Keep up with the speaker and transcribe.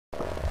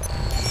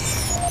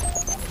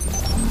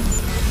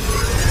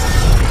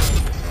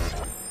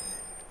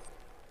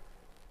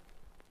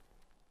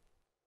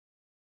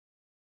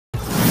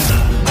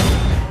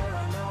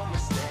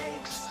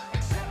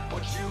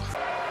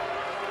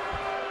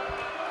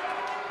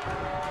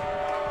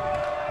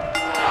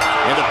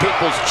And the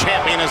People's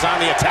Champion is on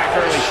the attack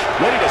early,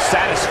 ready to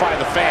satisfy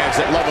the fans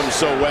that love him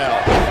so well.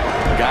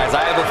 Guys,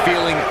 I have a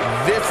feeling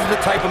this is the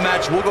type of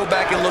match we'll go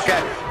back and look at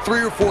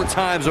 3 or 4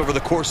 times over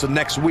the course of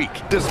next week.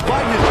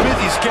 Despite his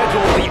busy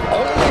schedule, the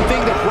only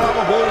thing that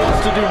Brahma Bull wants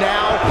to do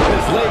now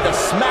is lay the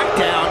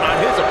smackdown on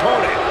his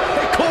opponent.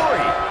 Hey,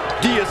 Corey,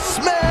 do you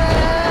smell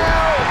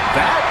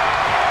that?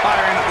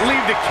 Byron,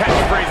 leave the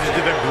catchphrases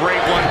to the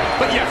great one.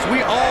 But yes,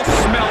 we all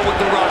smell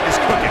what The Rock is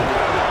cooking.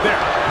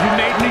 There, you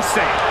made me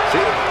say it. See,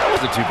 that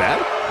wasn't too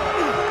bad.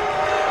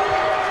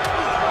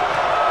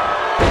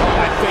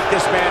 I think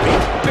this man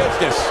means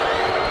business.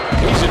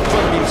 He's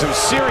inflicting some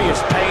serious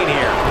pain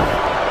here.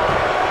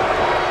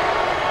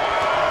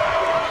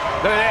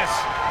 Look at this.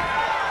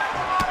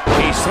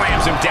 He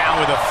slams him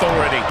down with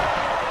authority.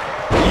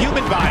 The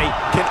human body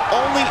can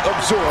only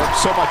absorb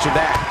so much of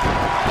that.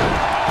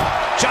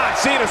 John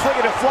Cena's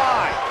looking to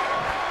fly.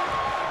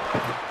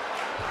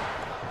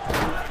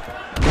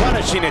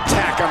 Punishing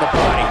attack on the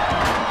body.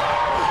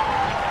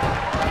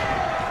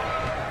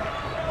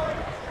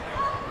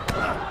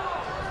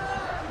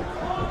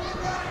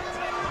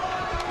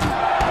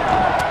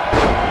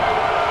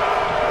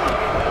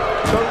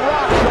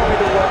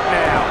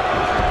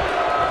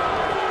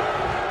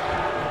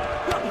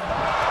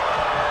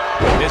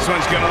 This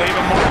one's going to leave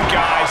a mark,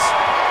 guys.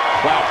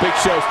 Wow, Big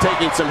Show's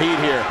taking some heat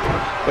here,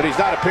 but he's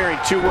not appearing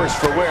too worse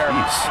for wear.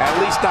 At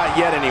least not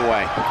yet,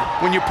 anyway.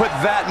 When you put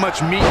that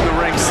much meat in the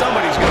ring,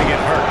 somebody's going to get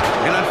hurt.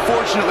 And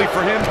unfortunately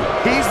for him,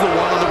 he's the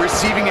one on the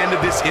receiving end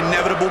of this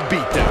inevitable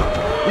beatdown.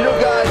 You know,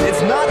 guys, it's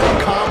not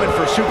uncommon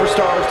for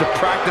superstars to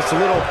practice a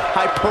little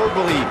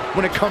hyperbole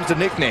when it comes to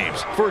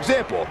nicknames. For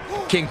example,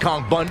 King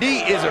Kong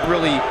Bundy isn't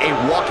really a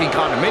walking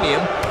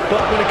condominium,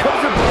 but when it comes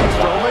to Braun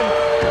Strowman,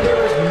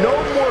 there is no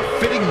more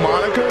fitting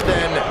moniker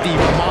than the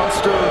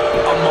monster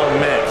among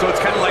men. So it's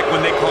kind of like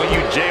when they call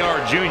you JR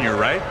Jr.,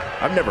 right?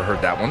 I've never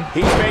heard that one.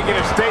 He's making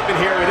a statement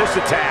here with this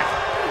attack.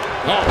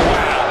 Oh,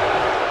 wow.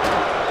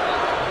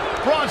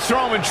 Braun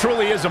Strowman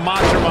truly is a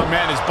monster among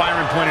men, as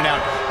Byron pointed out.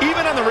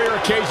 Even on the rare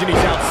occasion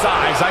he's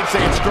outsized, I'd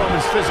say it's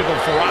Strowman's physical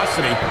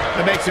ferocity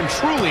that makes him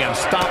truly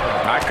unstoppable.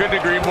 I couldn't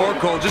agree more,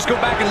 Cole. Just go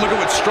back and look at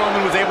what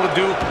Strowman was able to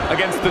do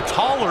against the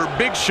taller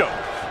Big Show.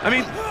 I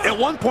mean, at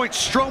one point,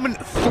 Strowman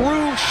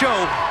threw Show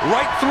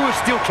right through a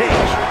steel cage.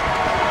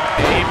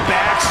 A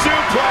back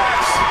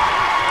suplex.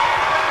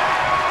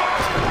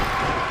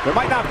 There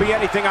might not be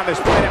anything on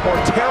this planet more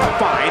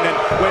terrifying than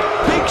when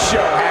Big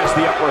Show has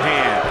the upper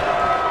hand.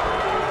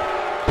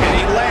 And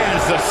he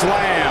lands the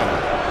slam.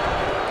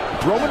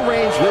 Roman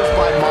Reigns lives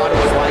by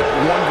mottos like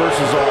one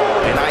versus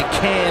all, and I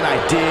can, I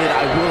did,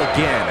 I will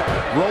again.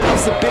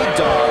 Roman's the big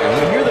dog, and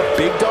when you're the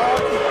big dog,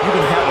 you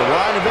can have a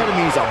line of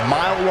enemies a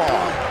mile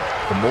long.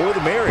 The more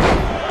the merrier.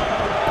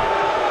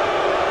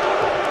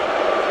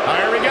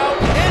 Here we go.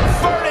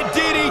 Inverted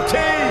DDT.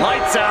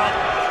 Lights out.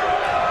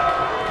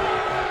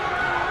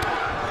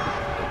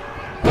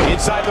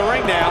 Inside the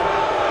ring now.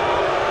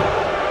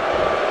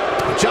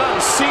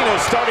 John Cena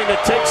starting to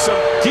take some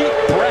deep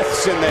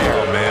breaths in there.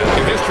 Oh, man.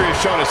 If history has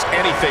shown us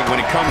anything when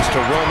it comes to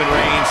Roman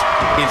Reigns,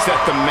 it's that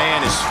the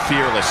man is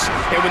fearless.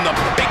 And when the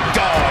big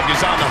dog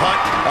is on the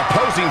hunt,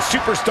 opposing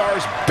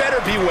superstars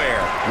better beware.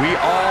 We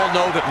all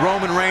know that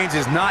Roman Reigns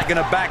is not going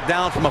to back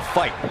down from a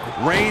fight.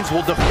 Reigns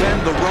will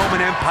defend the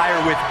Roman Empire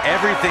with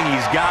everything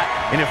he's got.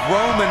 And if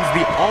Roman's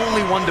the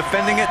only one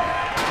defending it,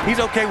 he's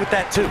okay with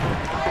that too.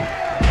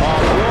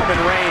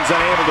 Roman Reigns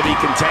unable to be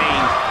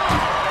contained.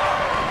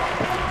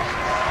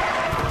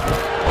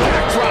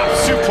 Backdrop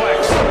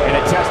suplex. And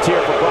a test here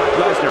for Brock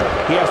Lesnar.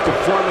 He has to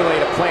formulate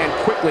a plan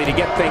quickly to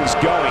get things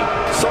going.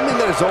 Something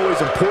that is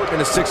always important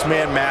in a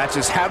six-man match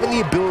is having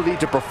the ability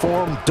to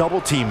perform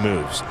double-team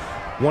moves.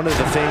 One of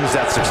the things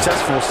that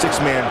successful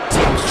six-man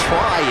teams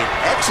try and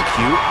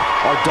execute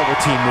are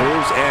double-team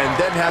moves, and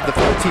then have the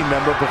third team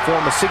member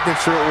perform a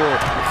signature or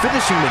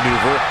finishing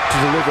maneuver to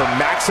deliver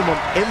maximum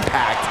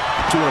impact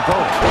to an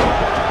opponent.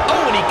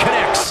 Oh, and he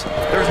connects.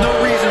 There's no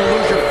reason to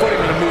lose your footing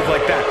in a move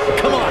like that.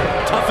 Come on,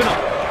 toughen up.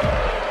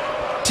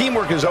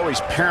 Teamwork is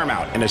always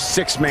paramount in a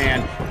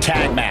six-man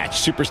tag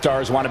match.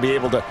 Superstars want to be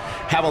able to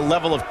have a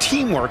level of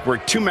teamwork where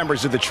 2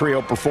 members of the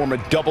trio perform a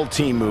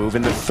double-team move,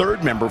 and the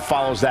third member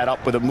follows that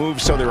up with a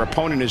move so their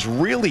opponent is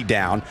really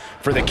down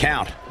for the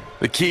count.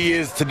 The key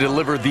is to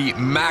deliver the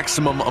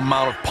maximum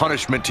amount of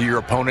punishment to your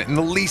opponent in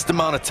the least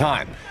amount of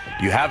time.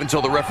 You have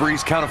until the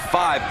referee's count of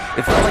 5.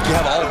 It's not like you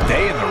have all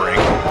day in the ring,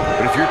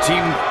 but if your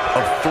team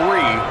of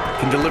 3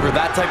 can deliver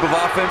that type of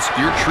offense,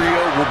 your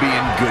trio will be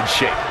in good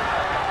shape.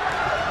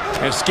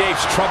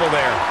 Escapes trouble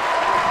there.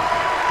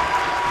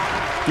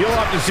 You'll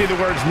often see the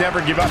words "never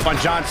give up" on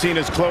John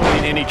Cena's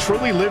clothing, and he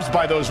truly lives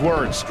by those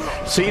words.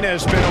 Cena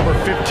has spent over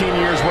 15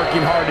 years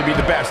working hard to be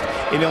the best,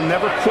 and he'll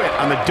never quit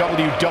on the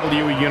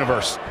WWE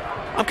Universe.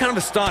 I'm kind of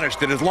astonished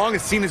that as long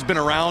as Cena's been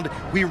around,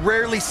 we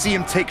rarely see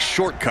him take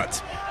shortcuts.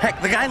 Heck,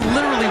 the guy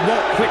literally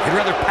won't quit. He'd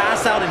rather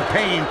pass out in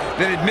pain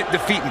than admit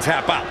defeat and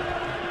tap out.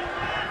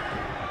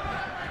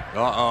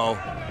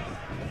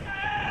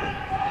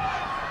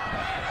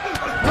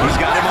 He's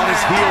got him on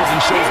his heels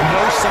and shows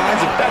no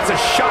signs of... That's a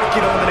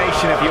shocking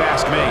elimination, if you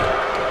ask me.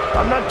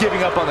 I'm not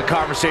giving up on the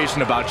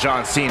conversation about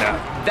John Cena.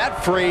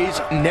 That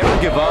phrase, never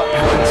give up,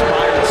 has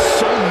inspired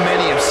so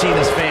many of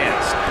Cena's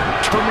fans.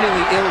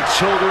 Terminally ill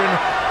children,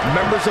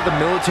 members of the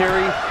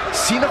military.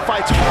 Cena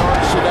fights hard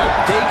so that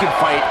they can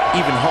fight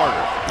even harder.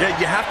 Yeah,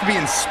 you have to be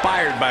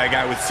inspired by a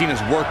guy with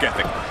Cena's work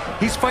ethic.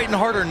 He's fighting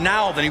harder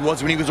now than he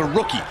was when he was a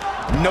rookie.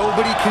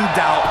 Nobody can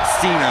doubt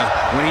Cena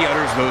when he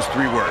utters those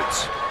 3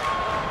 words.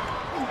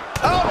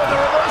 Oh, the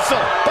reversal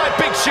by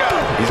Big Show.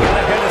 He's got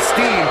a head of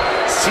steam.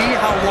 See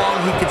how long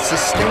he can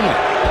sustain it.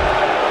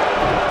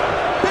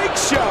 Big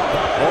Show.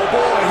 Oh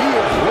boy, he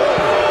is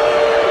rolling.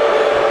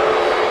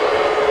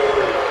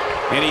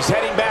 And he's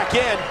heading back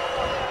in.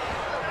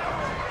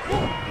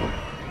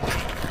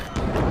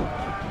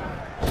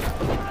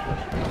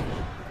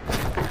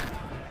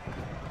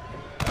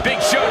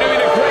 Big Show doing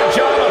a great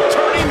job of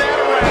turning that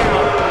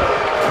around.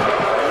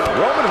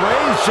 Roman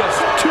Reigns just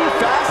too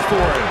fast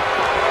for him.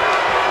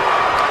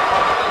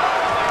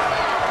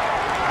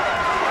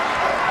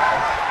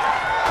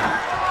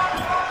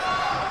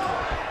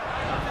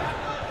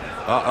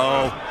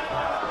 Uh-oh.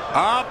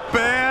 Up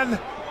and...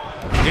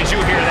 Did you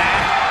hear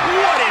that?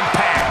 What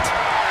impact!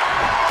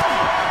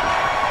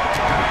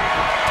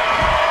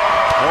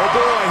 Oh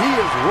boy, he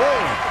is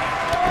rolling.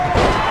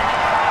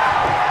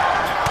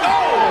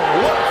 Oh,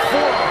 what a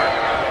forearm.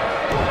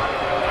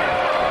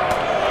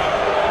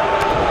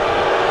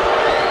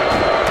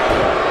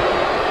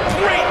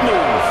 Great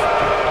move!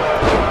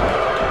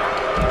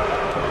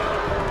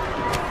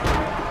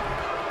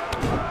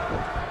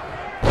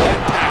 That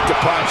packed a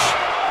punch.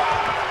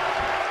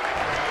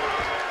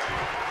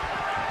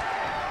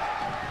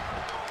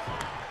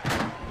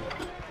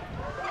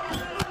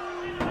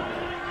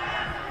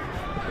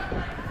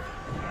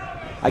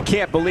 I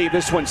can't believe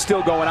this one's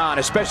still going on,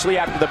 especially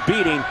after the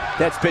beating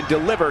that's been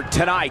delivered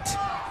tonight.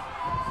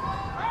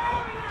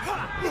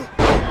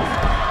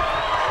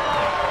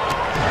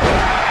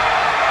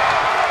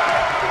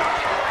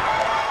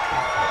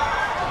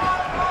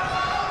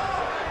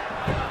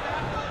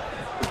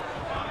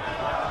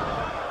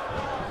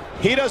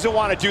 He doesn't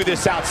want to do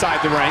this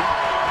outside the ring.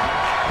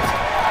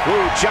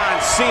 Ooh,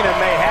 John Cena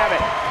may have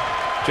it.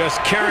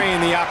 Just carrying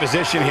the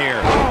opposition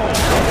here.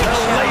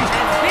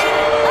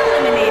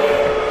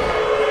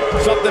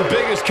 Something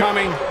big is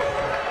coming.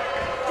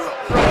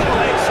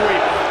 Leg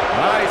sweep.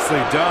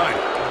 Nicely done.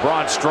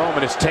 Braun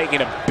Strowman is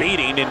taking a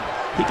beating, and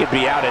he could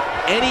be out at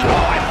any...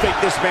 Oh, I think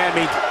this man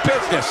means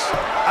business.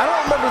 I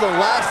don't remember the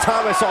last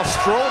time I saw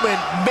Strowman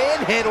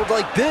manhandled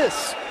like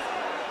this.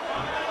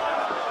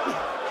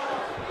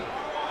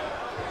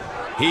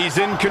 He's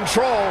in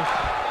control.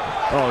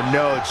 Oh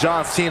no,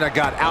 John Cena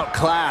got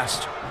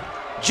outclassed.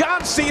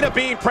 John Cena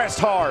being pressed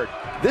hard.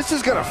 This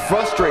is gonna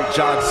frustrate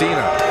John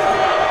Cena.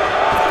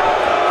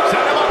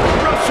 Set him up,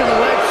 Russian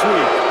leg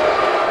sweep.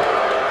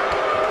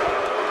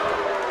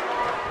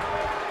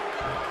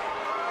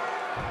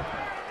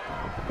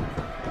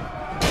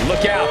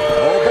 Look out.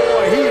 Oh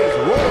boy, he is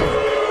rolling.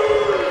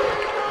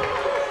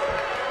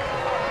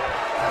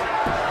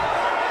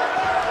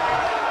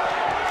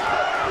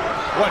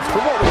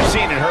 From what we've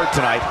seen and heard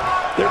tonight,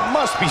 there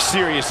must be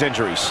serious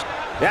injuries.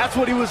 That's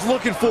what he was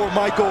looking for,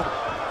 Michael.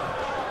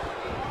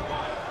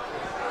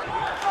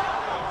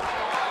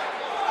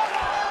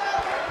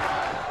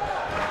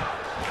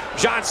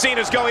 John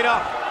Cena's going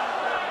up.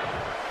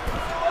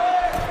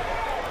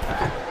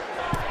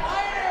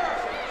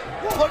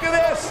 Look at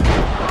this.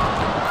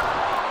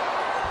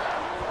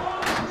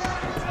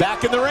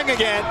 Back in the ring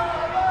again.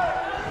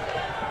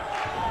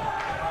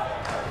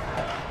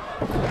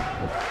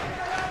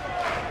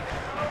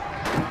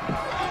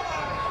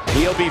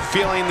 He'll be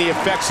feeling the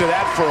effects of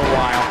that for a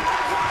while.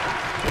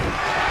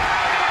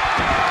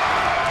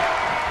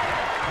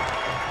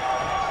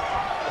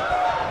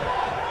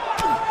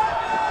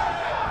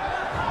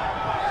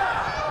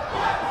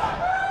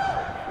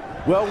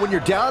 Well, when you're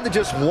down to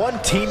just one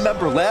team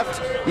member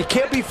left, you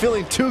can't be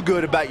feeling too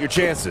good about your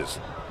chances.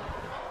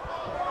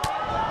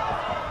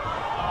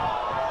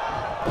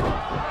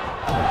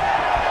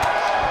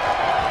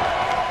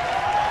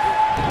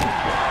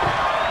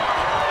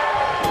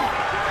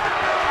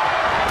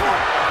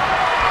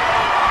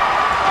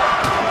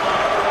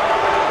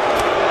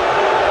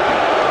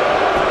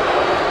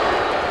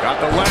 Got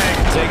the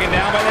leg taken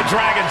down by the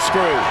dragon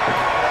screw.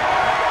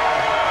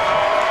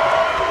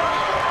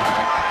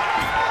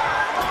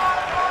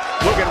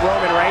 Look at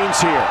Roman Reigns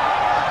here.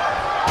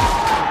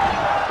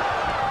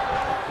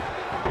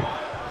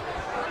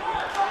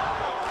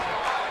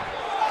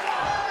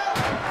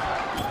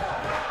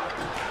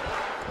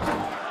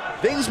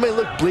 Things may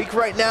look bleak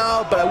right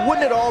now, but I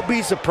wouldn't at all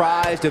be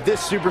surprised if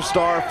this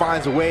superstar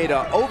finds a way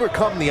to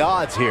overcome the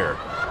odds here.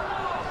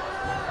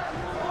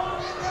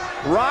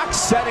 Rock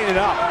setting it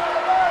up.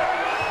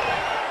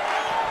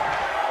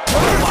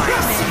 Oh my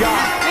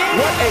God,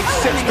 what a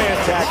six-man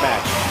tag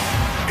match.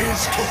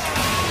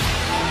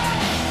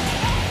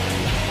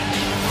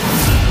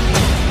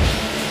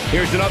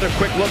 Here's another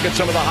quick look at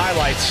some of the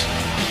highlights.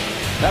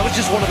 That was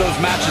just one of those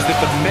matches that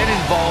the men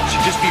involved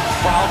should just be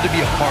proud to be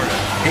a part of.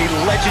 A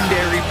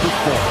legendary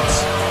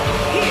performance.